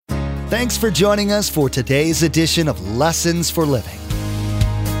Thanks for joining us for today's edition of Lessons for Living.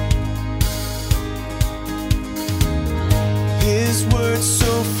 His word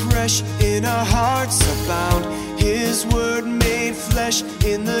so fresh in our hearts abound. His word made flesh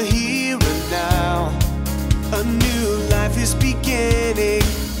in the here and now. A new life is beginning.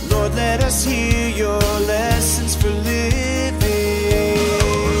 Lord, let us hear your lessons for living.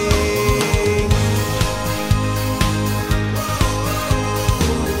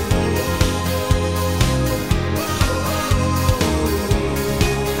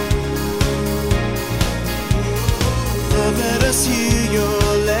 Lord, let us hear your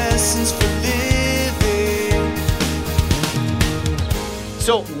lessons for living.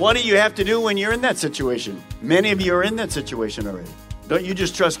 So what do you have to do when you're in that situation? Many of you are in that situation already. Don't you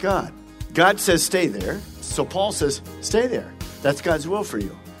just trust God? God says stay there. So Paul says stay there. That's God's will for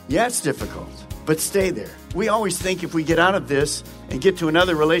you. Yeah, it's difficult, but stay there. We always think if we get out of this and get to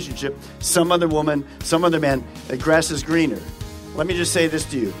another relationship, some other woman, some other man, the grass is greener. Let me just say this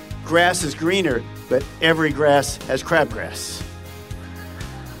to you. Grass is greener, but every grass has crabgrass.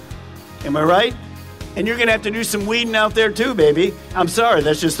 Am I right? And you're going to have to do some weeding out there too, baby. I'm sorry,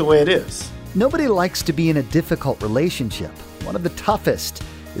 that's just the way it is. Nobody likes to be in a difficult relationship. One of the toughest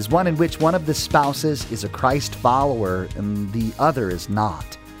is one in which one of the spouses is a Christ follower and the other is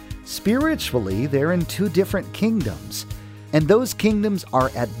not. Spiritually, they're in two different kingdoms, and those kingdoms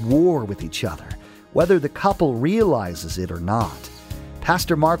are at war with each other, whether the couple realizes it or not.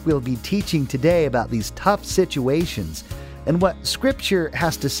 Pastor Mark will be teaching today about these tough situations and what Scripture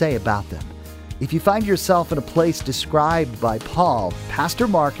has to say about them. If you find yourself in a place described by Paul, Pastor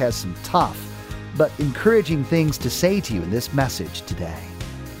Mark has some tough but encouraging things to say to you in this message today.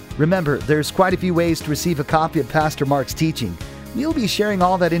 Remember, there's quite a few ways to receive a copy of Pastor Mark's teaching. We'll be sharing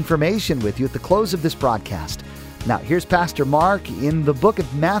all that information with you at the close of this broadcast. Now, here's Pastor Mark in the book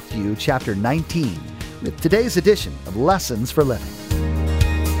of Matthew, chapter 19, with today's edition of Lessons for Living.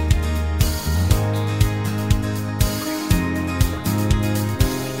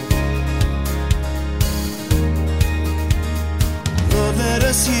 Lord, let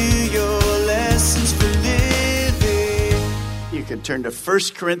us hear your lessons for living. You can turn to 1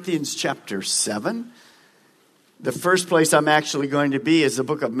 Corinthians chapter 7. The first place I'm actually going to be is the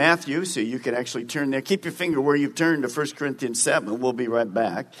book of Matthew, so you can actually turn there. Keep your finger where you've turned to 1 Corinthians 7. We'll be right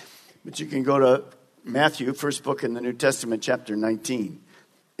back. But you can go to Matthew, first book in the New Testament, chapter 19.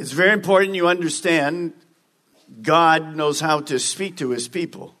 It's very important you understand God knows how to speak to his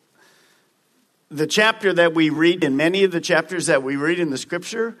people. The chapter that we read, and many of the chapters that we read in the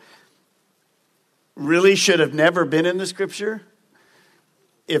Scripture, really should have never been in the Scripture.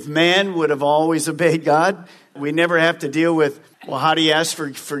 If man would have always obeyed God, we never have to deal with, well, how do you ask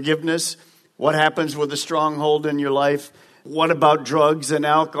for forgiveness? What happens with a stronghold in your life? What about drugs and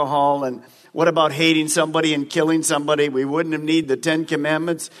alcohol? And what about hating somebody and killing somebody? We wouldn't have needed the 10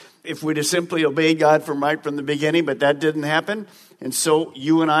 Commandments if we'd have simply obeyed God from the beginning, but that didn't happen. And so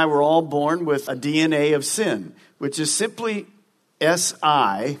you and I were all born with a DNA of sin, which is simply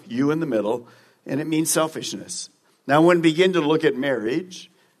S-I, you in the middle, and it means selfishness. Now, when we begin to look at marriage,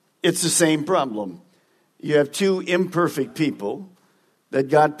 it's the same problem. You have two imperfect people that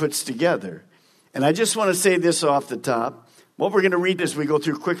God puts together. And I just want to say this off the top. What we're going to read as we go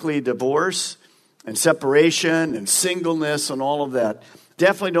through quickly, divorce and separation and singleness and all of that.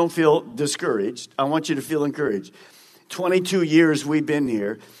 Definitely don't feel discouraged. I want you to feel encouraged. 22 years we've been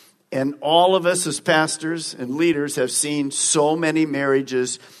here, and all of us as pastors and leaders have seen so many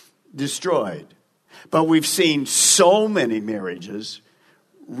marriages destroyed. But we've seen so many marriages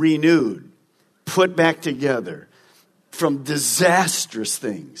renewed, put back together from disastrous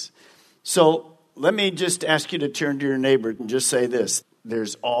things. So let me just ask you to turn to your neighbor and just say this.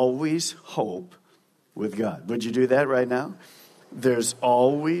 There's always hope with God. Would you do that right now? There's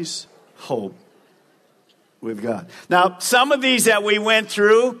always hope with God. Now, some of these that we went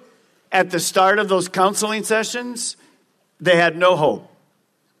through at the start of those counseling sessions, they had no hope.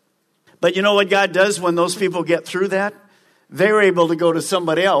 But you know what God does when those people get through that? They're able to go to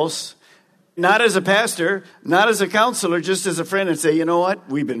somebody else, not as a pastor, not as a counselor, just as a friend, and say, you know what?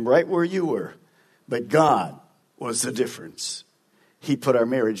 We've been right where you were. But God was the difference. He put our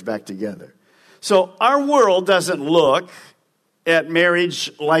marriage back together. So our world doesn't look at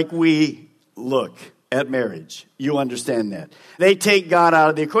marriage like we look at marriage. You understand that. They take God out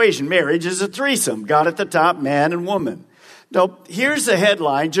of the equation. Marriage is a threesome. God at the top, man and woman. Now, here's a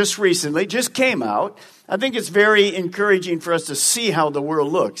headline just recently, just came out. I think it's very encouraging for us to see how the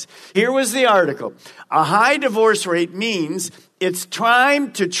world looks. Here was the article. A high divorce rate means it's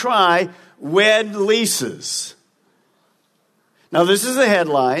time to try wed leases. Now, this is the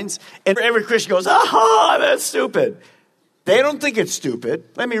headlines, and every Christian goes, aha, that's stupid. They don't think it's stupid.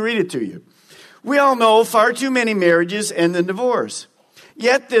 Let me read it to you. We all know far too many marriages end in divorce.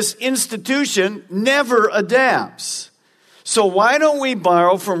 Yet this institution never adapts. So why don't we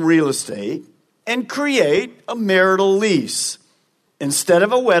borrow from real estate and create a marital lease? Instead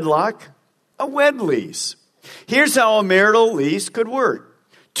of a wedlock, a wed lease. Here's how a marital lease could work.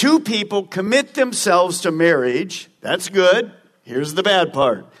 Two people commit themselves to marriage. That's good. Here's the bad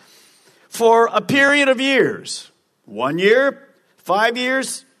part. For a period of years. 1 year, 5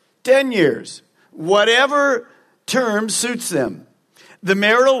 years, 10 years. Whatever term suits them. The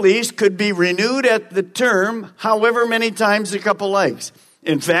marital lease could be renewed at the term however many times the couple likes.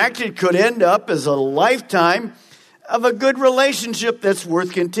 In fact, it could end up as a lifetime of a good relationship that's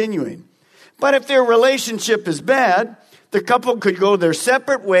worth continuing. But if their relationship is bad, the couple could go their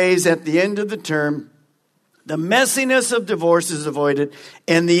separate ways at the end of the term. The messiness of divorce is avoided,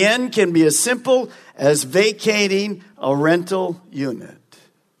 and the end can be as simple as vacating a rental unit.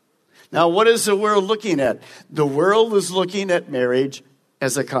 Now, what is the world looking at? The world is looking at marriage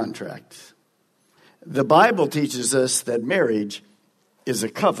as a contract. The Bible teaches us that marriage is a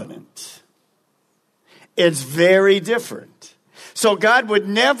covenant. It's very different. So God would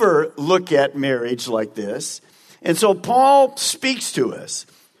never look at marriage like this. And so Paul speaks to us.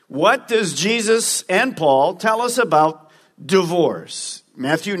 What does Jesus and Paul tell us about divorce?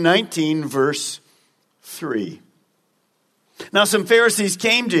 Matthew 19, verse 3. Now some Pharisees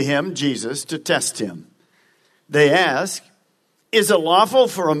came to him, Jesus, to test him. They asked, is it lawful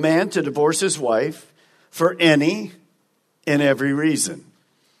for a man to divorce his wife for any and every reason?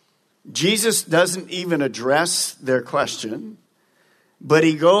 Jesus doesn't even address their question, but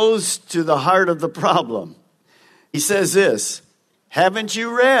he goes to the heart of the problem. He says this, haven't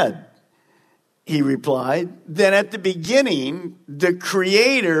you read? He replied, that at the beginning, the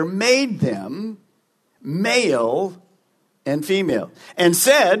Creator made them male and female, and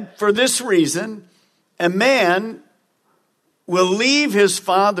said, for this reason, a man will leave his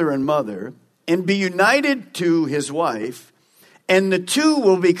father and mother and be united to his wife, and the two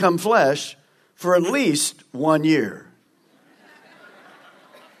will become flesh for at least 1 year.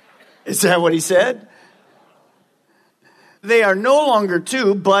 Is that what he said? They are no longer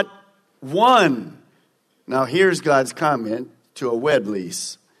two, but one. Now here's God's comment to a wed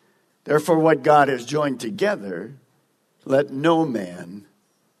lease. Therefore, what God has joined together, let no man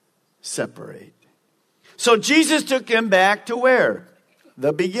separate. So Jesus took him back to where?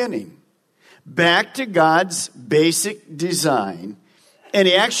 The beginning. Back to God's basic design. And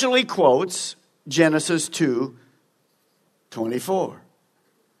he actually quotes Genesis 2:24.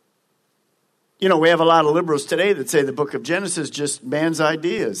 You know, we have a lot of liberals today that say the book of Genesis is just man's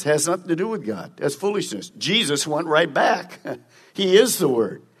ideas. Has nothing to do with God. That's foolishness. Jesus went right back. He is the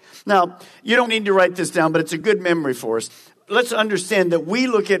Word. Now, you don't need to write this down, but it's a good memory for us. Let's understand that we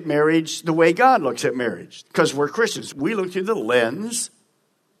look at marriage the way God looks at marriage, because we're Christians. We look through the lens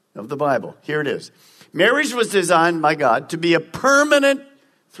of the Bible. Here it is. Marriage was designed by God to be a permanent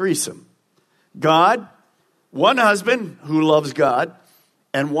threesome. God, one husband who loves God,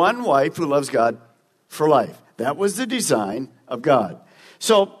 and one wife who loves God for life. That was the design of God.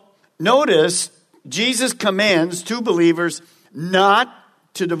 So notice Jesus commands two believers not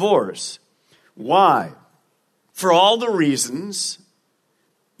to divorce. Why? For all the reasons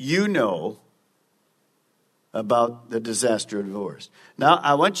you know about the disaster of divorce. Now,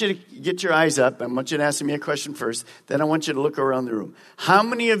 I want you to get your eyes up. I want you to ask me a question first. Then I want you to look around the room. How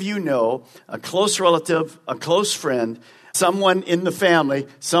many of you know a close relative, a close friend, someone in the family,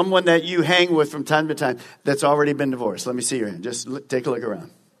 someone that you hang with from time to time that's already been divorced? Let me see your hand. Just take a look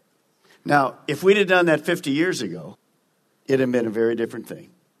around. Now, if we'd have done that 50 years ago, it'd have been a very different thing.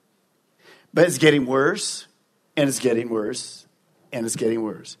 But it's getting worse, and it's getting worse, and it's getting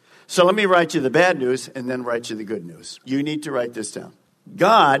worse. So let me write you the bad news and then write you the good news. You need to write this down.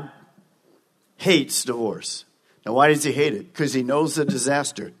 God hates divorce. Now, why does he hate it? Because he knows the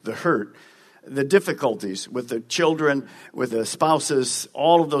disaster, the hurt, the difficulties with the children, with the spouses,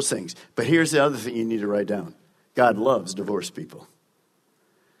 all of those things. But here's the other thing you need to write down. God loves divorced people.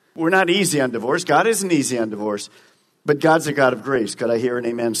 We're not easy on divorce. God isn't easy on divorce. But God's a God of grace. Could I hear an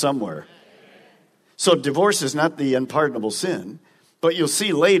amen somewhere? So divorce is not the unpardonable sin. But you'll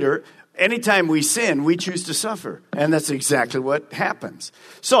see later, anytime we sin, we choose to suffer. And that's exactly what happens.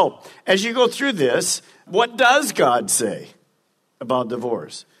 So as you go through this, what does God say about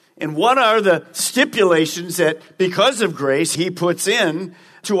divorce? And what are the stipulations that, because of grace, he puts in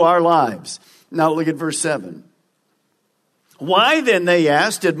to our lives? Now look at verse 7. Why then, they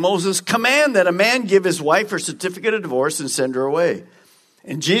asked, did Moses command that a man give his wife her certificate of divorce and send her away?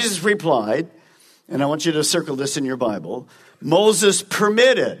 And Jesus replied, and I want you to circle this in your Bible, Moses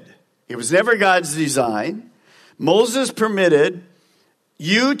permitted, it was never God's design, Moses permitted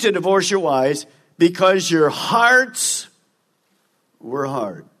you to divorce your wives because your hearts were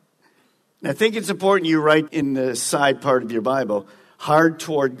hard. And I think it's important you write in the side part of your Bible, hard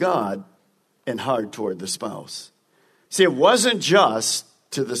toward God and hard toward the spouse. See, it wasn't just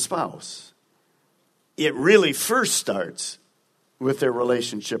to the spouse. It really first starts with their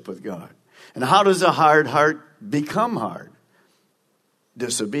relationship with God. And how does a hard heart become hard?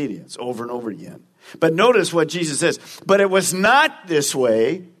 Disobedience, over and over again. But notice what Jesus says. But it was not this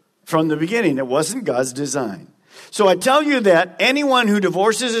way from the beginning. It wasn't God's design. So I tell you that anyone who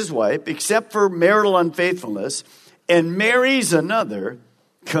divorces his wife, except for marital unfaithfulness, and marries another,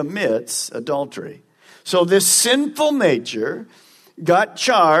 commits adultery. So this sinful nature got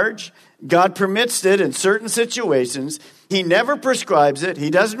charged. God permits it in certain situations. He never prescribes it.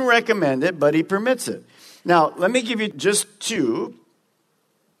 He doesn't recommend it, but he permits it. Now, let me give you just two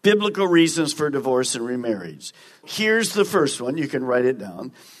biblical reasons for divorce and remarriage. Here's the first one. You can write it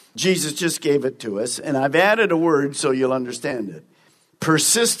down. Jesus just gave it to us, and I've added a word so you'll understand it.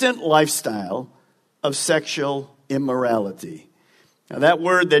 Persistent lifestyle of sexual immorality. Now, that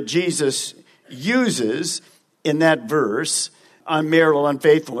word that Jesus uses in that verse on marital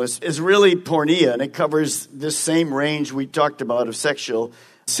unfaithfulness is really porneia, and it covers this same range we talked about of sexual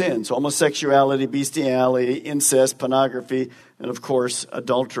sins: homosexuality, bestiality, incest, pornography, and of course,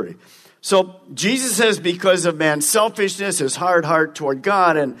 adultery. So Jesus says because of man's selfishness, his hard heart toward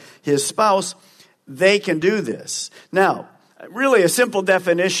God and his spouse, they can do this. Now, really a simple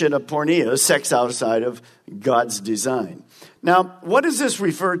definition of porneia is sex outside of God's design. Now, what does this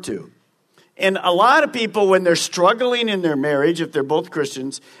refer to? And a lot of people, when they're struggling in their marriage, if they're both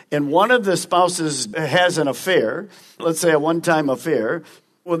Christians, and one of the spouses has an affair, let's say a one-time affair,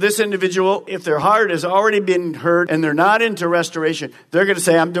 well, this individual, if their heart has already been hurt and they're not into restoration, they're going to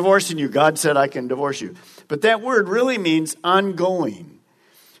say, I'm divorcing you. God said I can divorce you. But that word really means ongoing.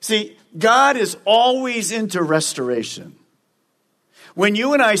 See, God is always into restoration. When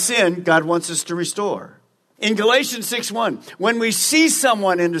you and I sin, God wants us to restore. In Galatians 6:1, when we see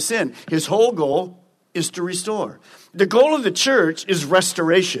someone into sin, his whole goal is to restore. The goal of the church is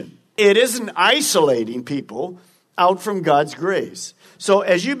restoration. It isn't isolating people out from God's grace. So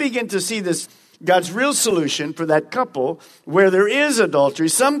as you begin to see this, God's real solution for that couple where there is adultery,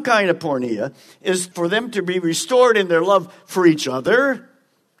 some kind of porneia, is for them to be restored in their love for each other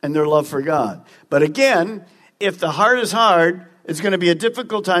and their love for God. But again, if the heart is hard, it's going to be a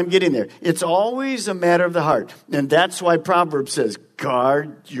difficult time getting there. It's always a matter of the heart. And that's why Proverbs says,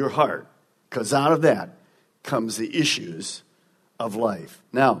 guard your heart, because out of that comes the issues of life.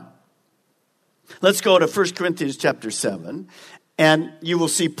 Now, let's go to 1 Corinthians chapter 7, and you will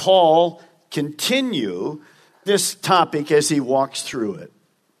see Paul continue this topic as he walks through it.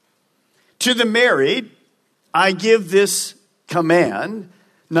 To the married, I give this command,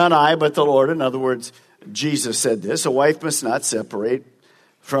 not I, but the Lord. In other words, Jesus said this: a wife must not separate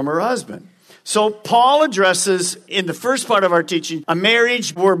from her husband. So Paul addresses in the first part of our teaching a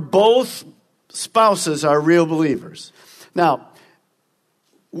marriage where both spouses are real believers. Now,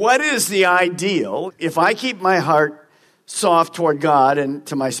 what is the ideal if I keep my heart soft toward God and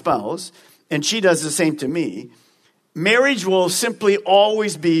to my spouse, and she does the same to me? Marriage will simply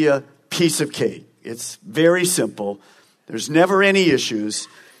always be a piece of cake. It's very simple. There's never any issues.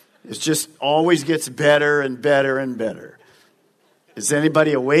 It just always gets better and better and better. Is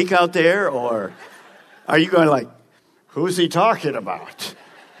anybody awake out there, or are you going like, who's he talking about?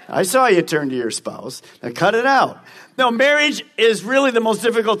 I saw you turn to your spouse. Now cut it out. No, marriage is really the most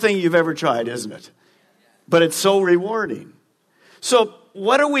difficult thing you've ever tried, isn't it? But it's so rewarding. So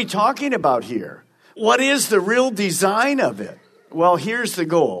what are we talking about here? What is the real design of it? Well, here's the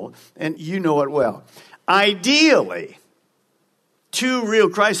goal, and you know it well. Ideally, two real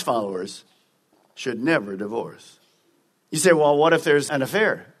Christ followers should never divorce. You say, well, what if there's an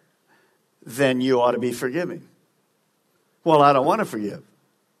affair? Then you ought to be forgiving. Well, I don't want to forgive.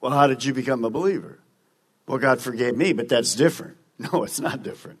 Well, how did you become a believer? Well, God forgave me, but that's different. No, it's not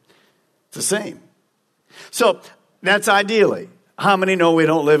different. It's the same. So that's ideally. How many know we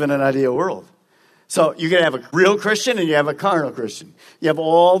don't live in an ideal world? So you can have a real Christian and you have a carnal Christian. You have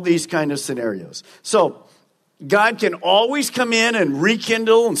all these kind of scenarios. So God can always come in and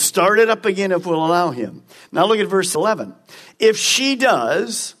rekindle and start it up again if we'll allow him. Now look at verse 11. If she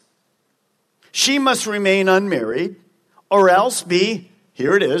does, she must remain unmarried or else be,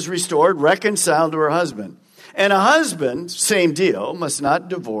 here it is, restored, reconciled to her husband. And a husband, same deal, must not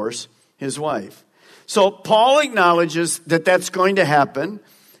divorce his wife. So Paul acknowledges that that's going to happen.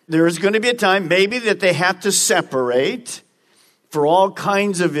 There is going to be a time maybe that they have to separate for all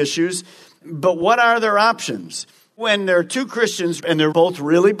kinds of issues. But what are their options? When there are two Christians and they're both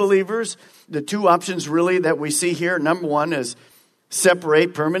really believers, the two options really that we see here, number one is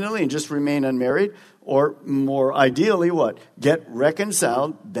separate permanently and just remain unmarried. Or more ideally, what? Get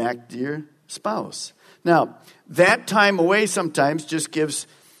reconciled back to your spouse. Now, that time away sometimes just gives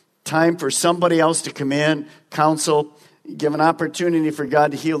time for somebody else to come in, counsel, give an opportunity for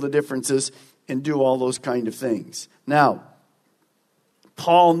God to heal the differences and do all those kind of things. Now,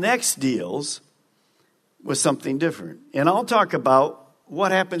 Paul next deals with something different. And I'll talk about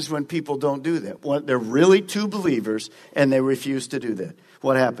what happens when people don't do that. When they're really two believers and they refuse to do that.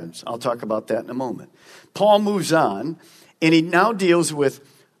 What happens? I'll talk about that in a moment. Paul moves on, and he now deals with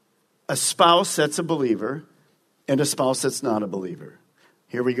a spouse that's a believer and a spouse that's not a believer.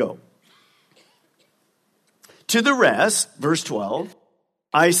 Here we go. To the rest, verse 12,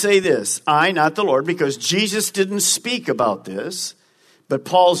 I say this, I, not the Lord, because Jesus didn't speak about this, but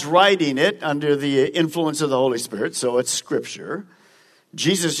Paul's writing it under the influence of the Holy Spirit, so it's scripture.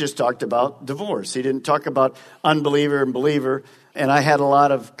 Jesus just talked about divorce. He didn't talk about unbeliever and believer. And I had a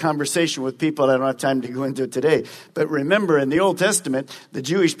lot of conversation with people. I don't have time to go into it today. But remember, in the Old Testament, the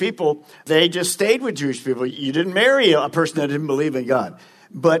Jewish people, they just stayed with Jewish people. You didn't marry a person that didn't believe in God.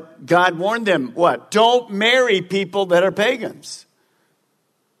 But God warned them, what? Don't marry people that are pagans.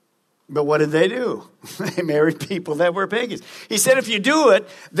 But what did they do? They married people that were pagans. He said, if you do it,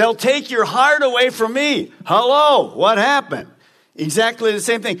 they'll take your heart away from me. Hello, what happened? Exactly the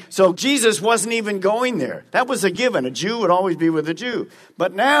same thing. So Jesus wasn't even going there. That was a given. A Jew would always be with a Jew.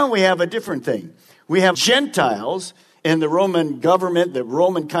 But now we have a different thing. We have Gentiles in the Roman government, the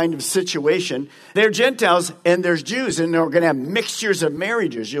Roman kind of situation. They're Gentiles and there's Jews, and they're going to have mixtures of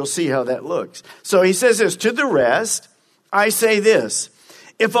marriages. You'll see how that looks. So he says this, to the rest, I say this.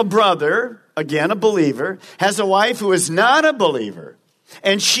 If a brother, again a believer, has a wife who is not a believer,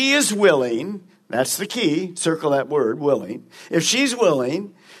 and she is willing, that's the key, circle that word, willing. If she's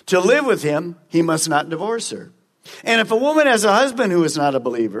willing to live with him, he must not divorce her. And if a woman has a husband who is not a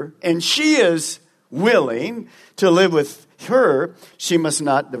believer, and she is willing to live with her, she must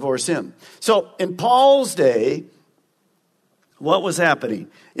not divorce him. So in Paul's day, what was happening?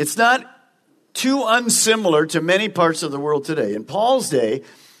 It's not too unsimilar to many parts of the world today. In Paul's day,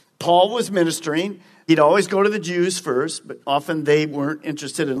 Paul was ministering. He'd always go to the Jews first, but often they weren't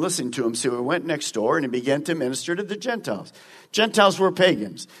interested in listening to him. So he went next door and he began to minister to the Gentiles. Gentiles were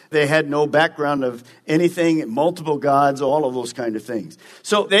pagans. They had no background of anything, multiple gods, all of those kind of things.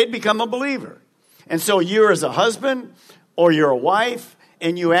 So they'd become a believer. And so you're as a husband or you're a wife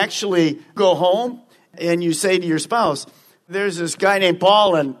and you actually go home and you say to your spouse, there's this guy named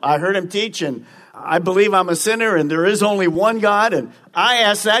Paul and I heard him teach and I believe I'm a sinner and there is only one God and I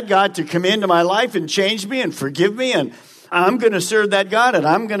ask that God to come into my life and change me and forgive me and I'm going to serve that God and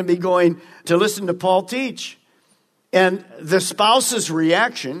I'm going to be going to listen to Paul teach. And the spouse's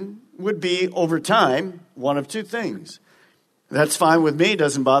reaction would be over time one of two things. That's fine with me,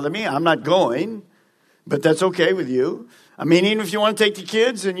 doesn't bother me. I'm not going, but that's okay with you. I mean, even if you want to take the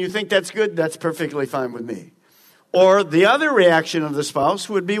kids and you think that's good, that's perfectly fine with me. Or the other reaction of the spouse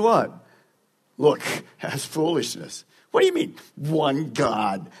would be what? Look, that's foolishness. What do you mean, one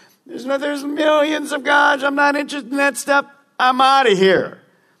God? There's millions of gods. I'm not interested in that stuff. I'm out of here.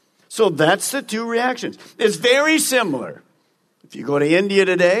 So that's the two reactions. It's very similar. If you go to India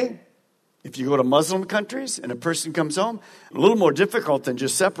today, if you go to Muslim countries and a person comes home, a little more difficult than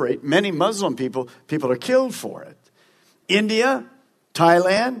just separate. Many Muslim people are killed for it. India,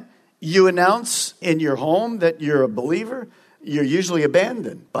 Thailand, you announce in your home that you're a believer, you're usually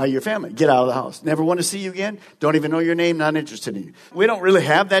abandoned by your family. Get out of the house. Never want to see you again. Don't even know your name. Not interested in you. We don't really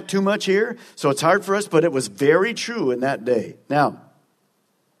have that too much here, so it's hard for us, but it was very true in that day. Now,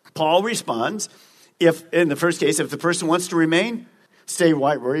 Paul responds, if in the first case, if the person wants to remain, stay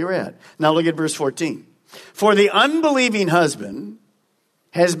right where you're at. Now look at verse 14. For the unbelieving husband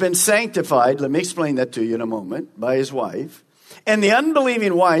has been sanctified, let me explain that to you in a moment, by his wife, and the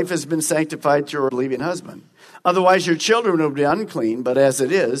unbelieving wife has been sanctified through her believing husband. Otherwise, your children will be unclean, but as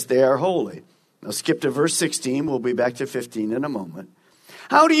it is, they are holy. Now skip to verse 16. We'll be back to 15 in a moment.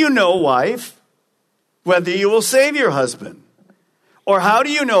 How do you know, wife, whether you will save your husband? Or how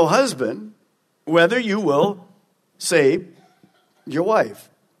do you know, husband, whether you will save your wife?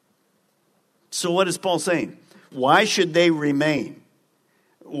 So what is Paul saying? Why should they remain?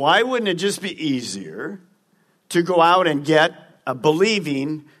 Why wouldn't it just be easier to go out and get a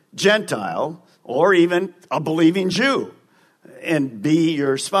believing Gentile or even a believing Jew and be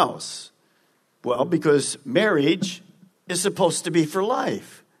your spouse? Well, because marriage is supposed to be for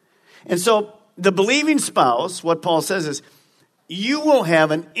life. And so the believing spouse, what Paul says is, you will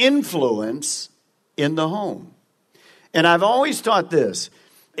have an influence in the home. And I've always taught this.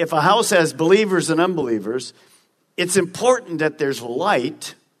 If a house has believers and unbelievers, it's important that there's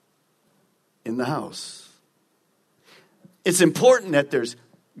light in the house. It's important that there's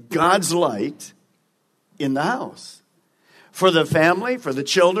God's light in the house. For the family, for the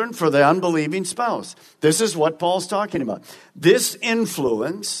children, for the unbelieving spouse. This is what Paul's talking about. This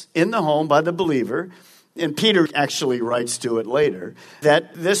influence in the home by the believer, and Peter actually writes to it later,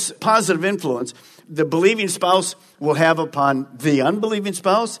 that this positive influence the believing spouse will have upon the unbelieving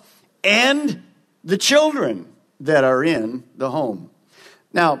spouse and the children that are in the home.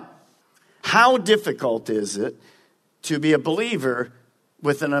 Now, how difficult is it to be a believer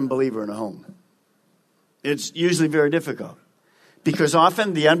with an unbeliever in a home? It's usually very difficult. Because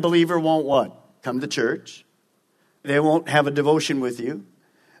often the unbeliever won't what? Come to church. They won't have a devotion with you.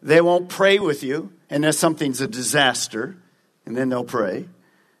 They won't pray with you. Unless something's a disaster. And then they'll pray.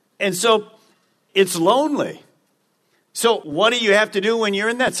 And so it's lonely. So what do you have to do when you're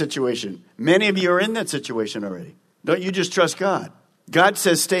in that situation? Many of you are in that situation already. Don't you just trust God? God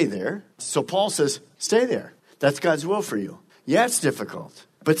says stay there. So Paul says stay there. That's God's will for you. Yeah, it's difficult.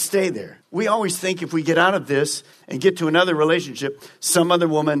 But stay there. We always think if we get out of this and get to another relationship, some other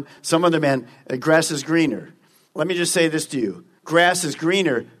woman, some other man, grass is greener. Let me just say this to you. Grass is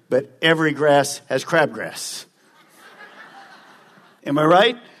greener, but every grass has crabgrass. Am I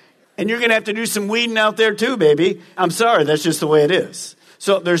right? And you're going to have to do some weeding out there too, baby. I'm sorry, that's just the way it is.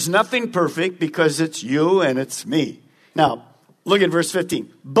 So there's nothing perfect because it's you and it's me. Now, look at verse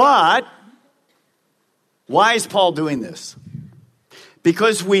 15. But why is Paul doing this?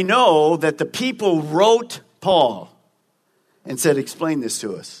 Because we know that the people wrote Paul and said, explain this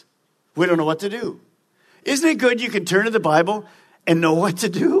to us. We don't know what to do. Isn't it good you can turn to the Bible and know what to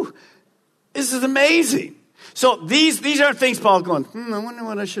do? This is amazing. So these aren't things Paul's going, I wonder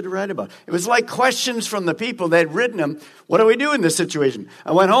what I should write about. It was like questions from the people that had written them. What do we do in this situation?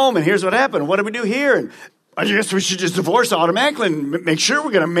 I went home and here's what happened. What do we do here? And I guess we should just divorce automatically and make sure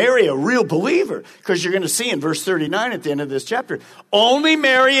we're going to marry a real believer. Because you're going to see in verse 39 at the end of this chapter, only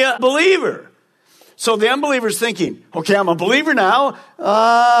marry a believer. So the unbeliever's thinking, okay, I'm a believer now.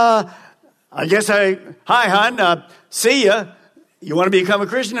 I guess hi, hon, see ya. You want to become a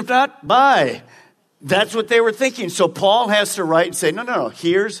Christian? If not, bye. That's what they were thinking. So Paul has to write and say, no,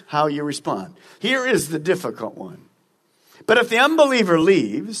 here's how you respond. Here is the difficult one. But if the unbeliever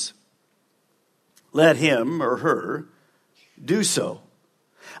leaves, let him or her do so.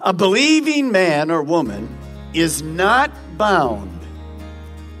 A believing man or woman is not bound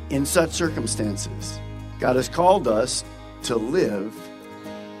in such circumstances. God has called us to live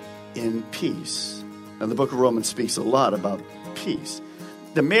in peace. Now, the book of Romans speaks a lot about peace.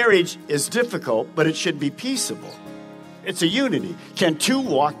 The marriage is difficult, but it should be peaceable. It's a unity. Can two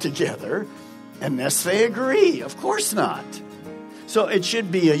walk together unless they agree? Of course not. So it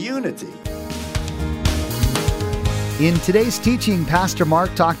should be a unity. In today's teaching, Pastor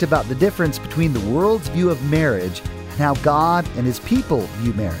Mark talked about the difference between the world's view of marriage and how God and His people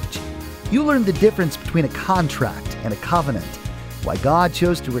view marriage. You learned the difference between a contract and a covenant, why God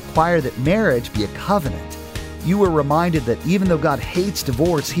chose to require that marriage be a covenant. You were reminded that even though God hates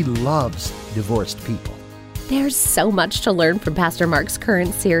divorce, He loves divorced people. There's so much to learn from Pastor Mark's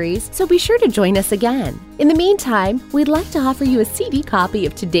current series, so be sure to join us again. In the meantime, we'd like to offer you a CD copy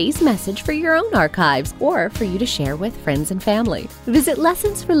of today's message for your own archives or for you to share with friends and family. Visit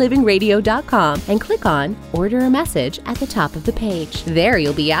lessonsforlivingradio.com and click on Order a Message at the top of the page. There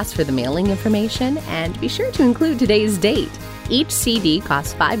you'll be asked for the mailing information and be sure to include today's date. Each CD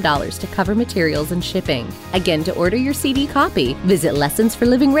costs $5 to cover materials and shipping. Again, to order your CD copy, visit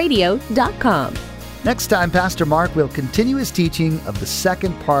lessonsforlivingradio.com. Next time, Pastor Mark will continue his teaching of the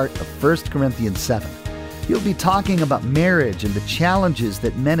second part of 1 Corinthians 7. He'll be talking about marriage and the challenges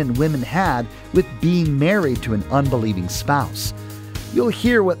that men and women had with being married to an unbelieving spouse. You'll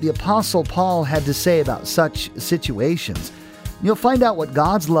hear what the Apostle Paul had to say about such situations. You'll find out what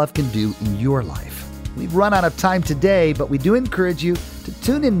God's love can do in your life. We've run out of time today, but we do encourage you to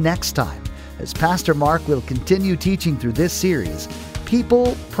tune in next time as Pastor Mark will continue teaching through this series,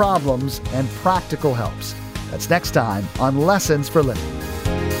 People, Problems, and Practical Helps. That's next time on Lessons for Living.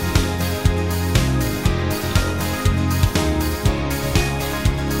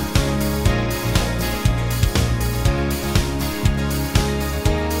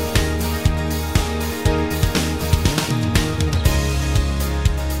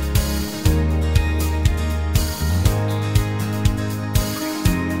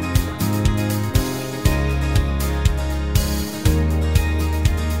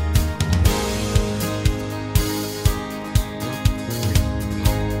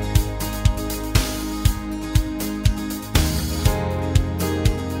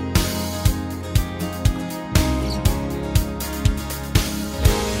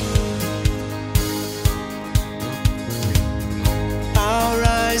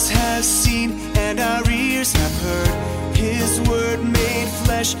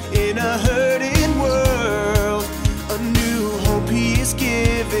 flesh in a herd.